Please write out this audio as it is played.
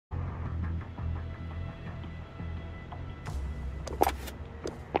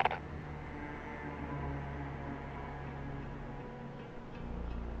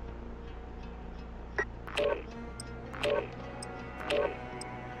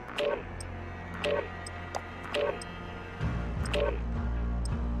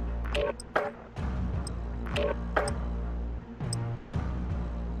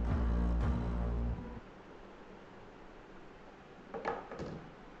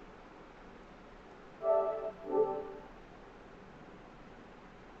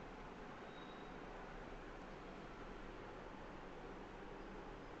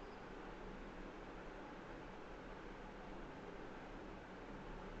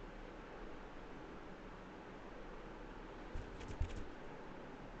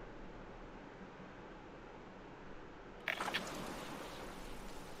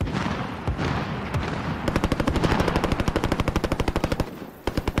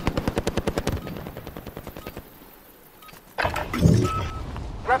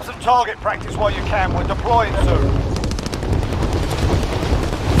Grab some target practice while you can. We're deploying soon.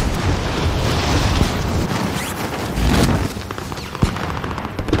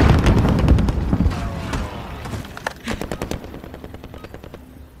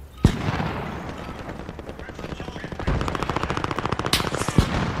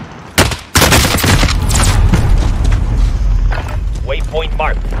 Waypoint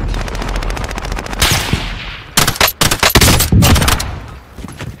marked.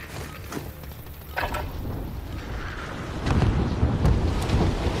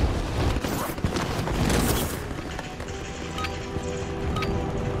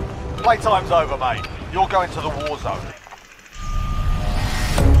 Playtime's over, mate. You're going to the war zone.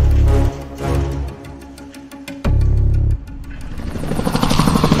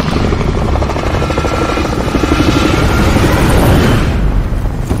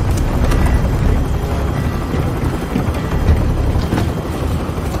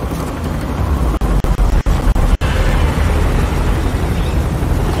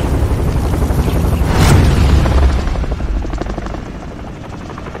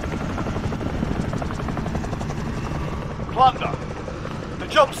 Plunder. The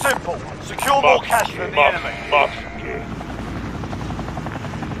job's simple. Secure more cash from the enemy.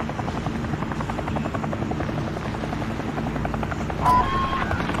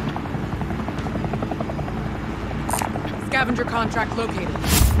 Scavenger contract located.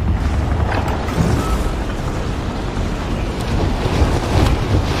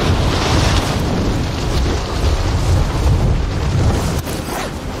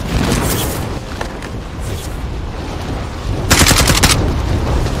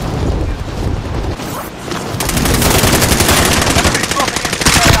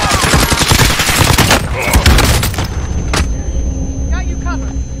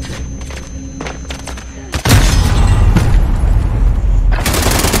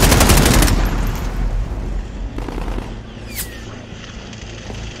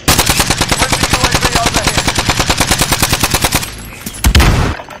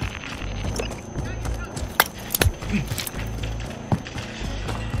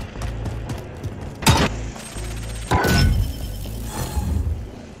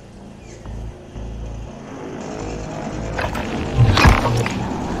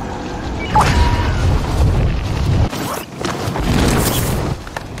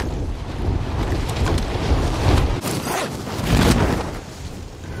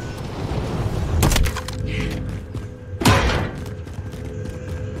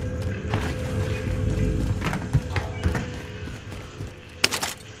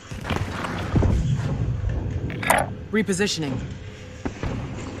 Repositioning.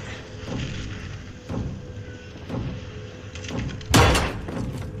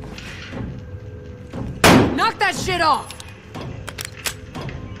 Knock that shit off!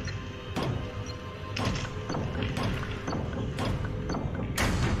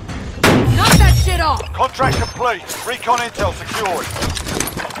 Knock that shit off! Contract complete. Recon intel secured.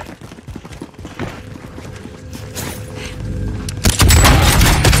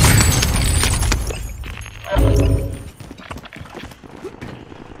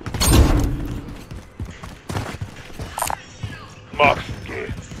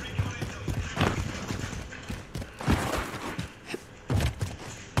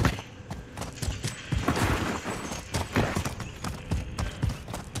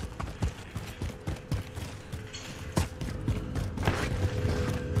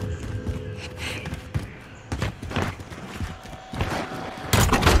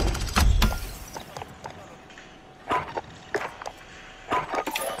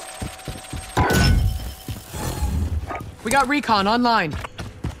 We got recon online.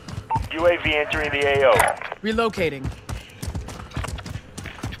 UAV entering the AO. Relocating.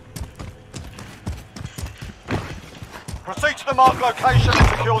 Proceed to the marked location and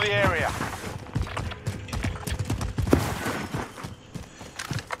secure the area.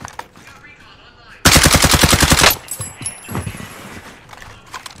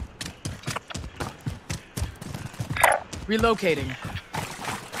 Relocating.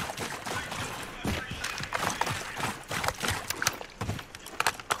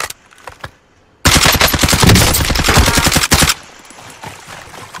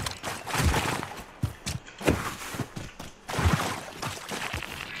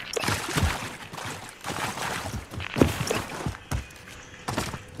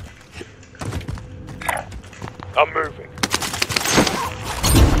 I'm moving.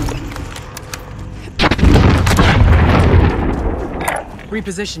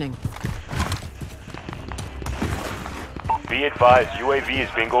 Repositioning. Be advised, UAV is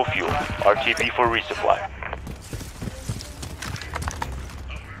bingo fuel. RTB for resupply.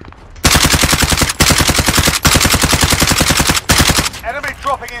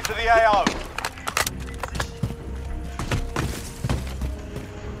 AO.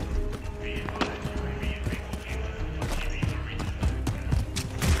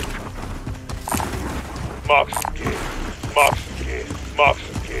 Mark some gear. Mark some gear. Mark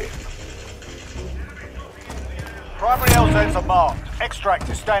some gear. Primary LZs are marked. Extract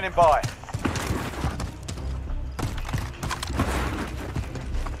is standing by.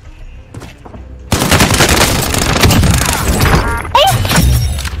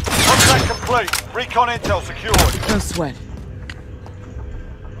 Contract complete. Recon intel secured. No sweat.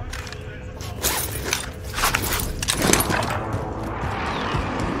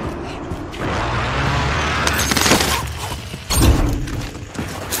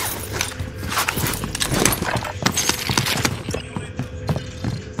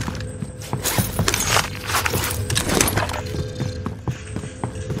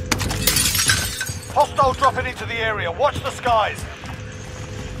 Hostile dropping into the area. Watch the skies.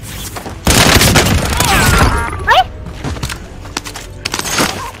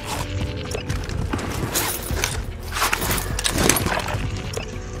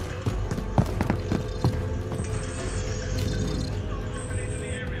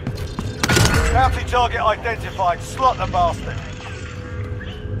 Bounty target identified. Slot the bastard.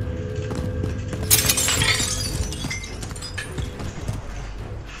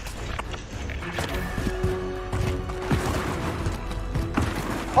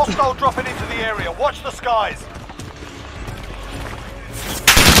 Hostile dropping into the area. Watch the skies.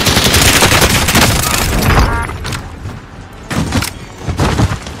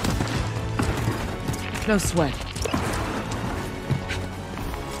 No sweat.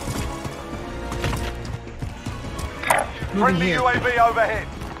 Moving Friendly here. UAV overhead.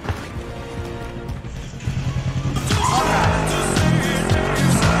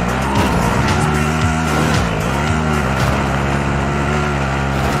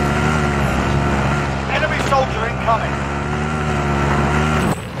 Enemy soldier incoming.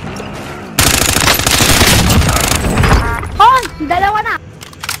 Hon! Dalawa na!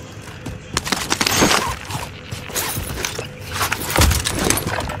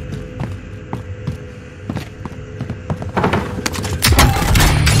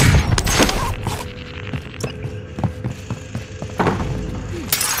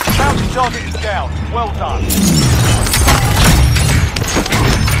 Bounty target is down. Well done.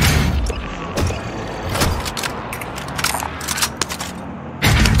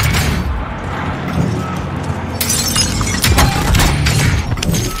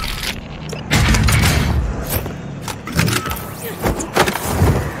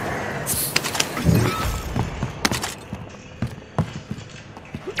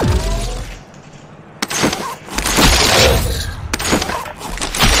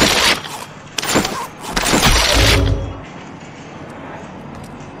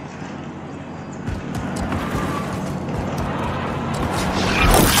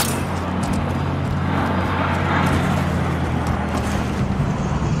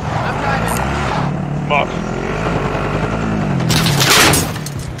 Mark.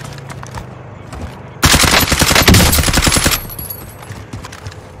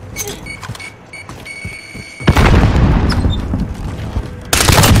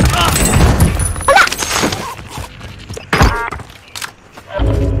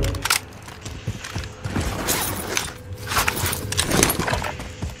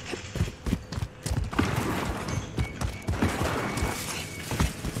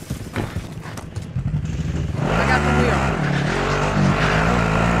 I got the wheel.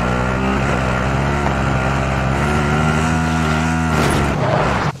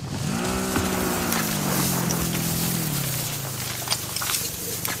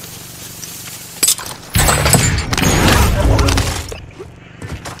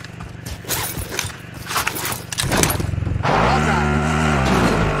 All right.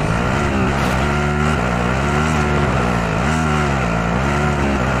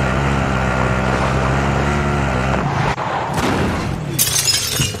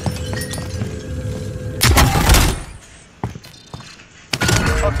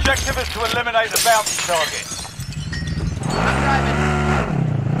 Objective is to eliminate the bounty target. I'm driving.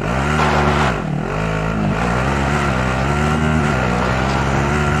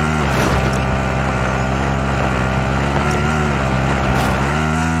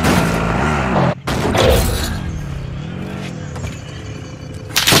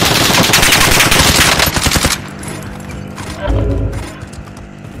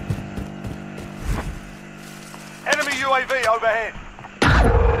 Enemy UAV overhead.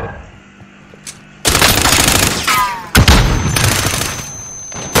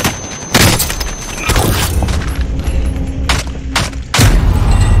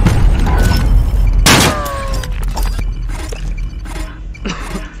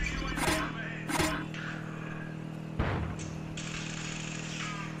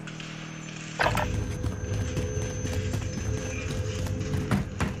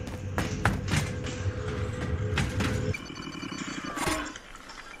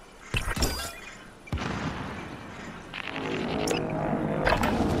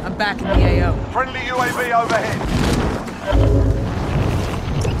 back in the AO. Friendly UAV overhead.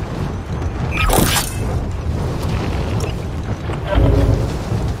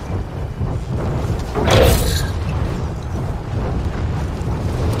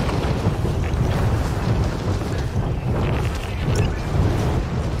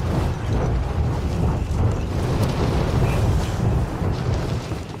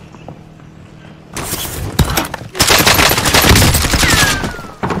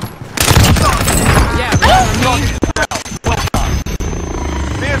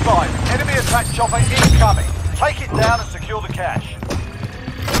 Be advised, enemy attack chopper incoming. Take it down and secure the cache.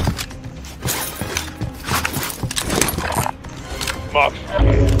 Marks.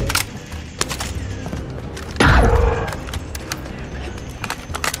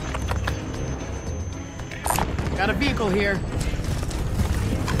 Got a vehicle here.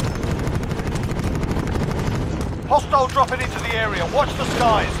 Hostile dropping into the area. Watch the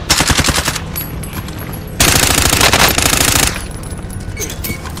skies.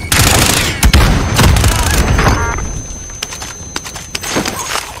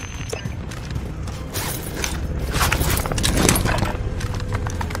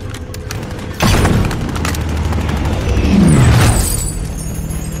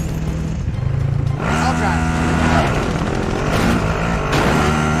 I'll drive.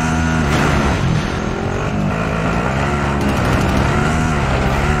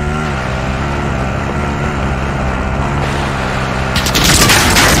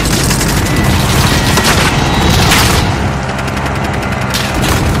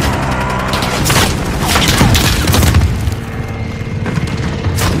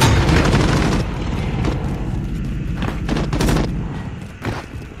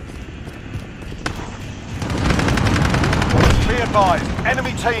 Be advised,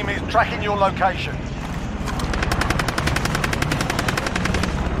 enemy team is tracking your location.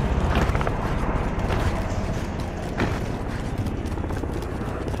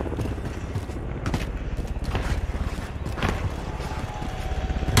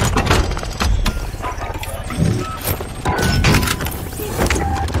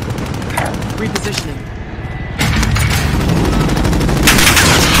 Repositioning.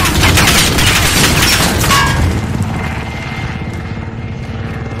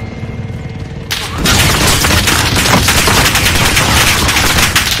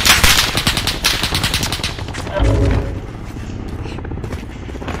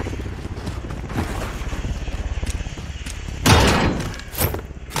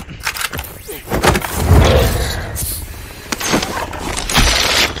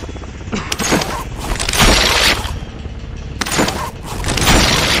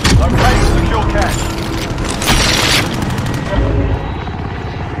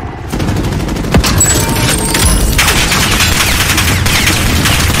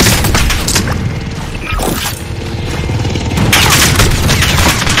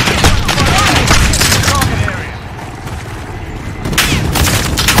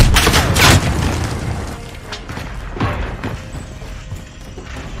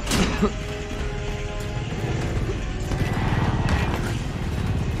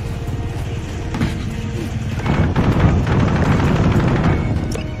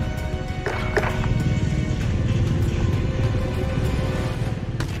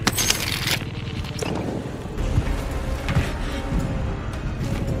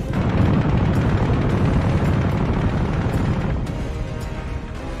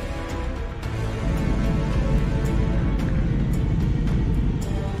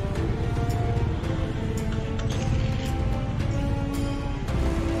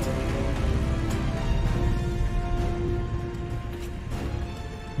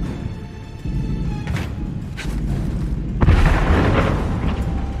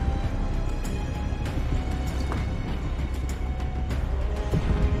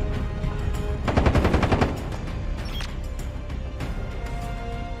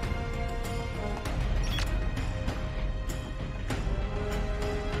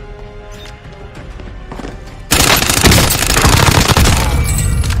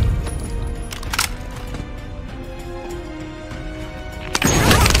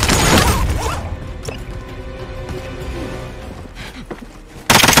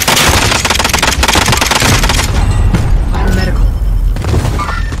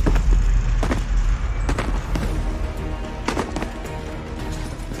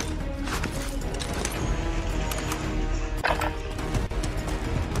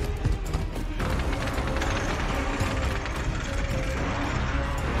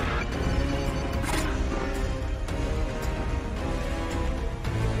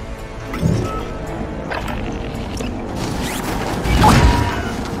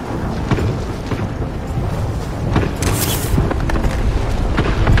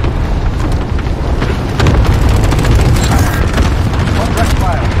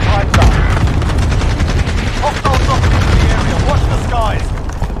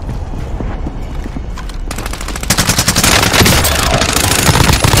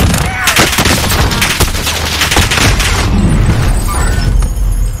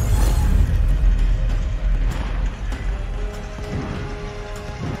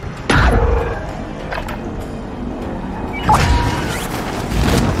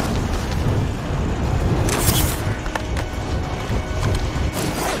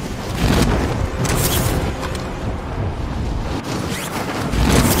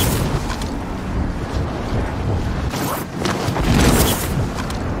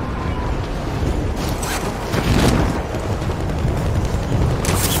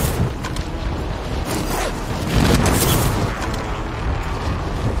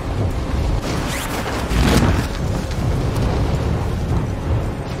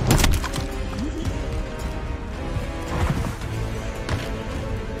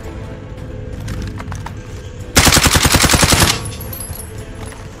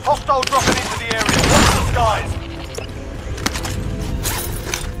 Hostile dropping into the area. Watch the skies.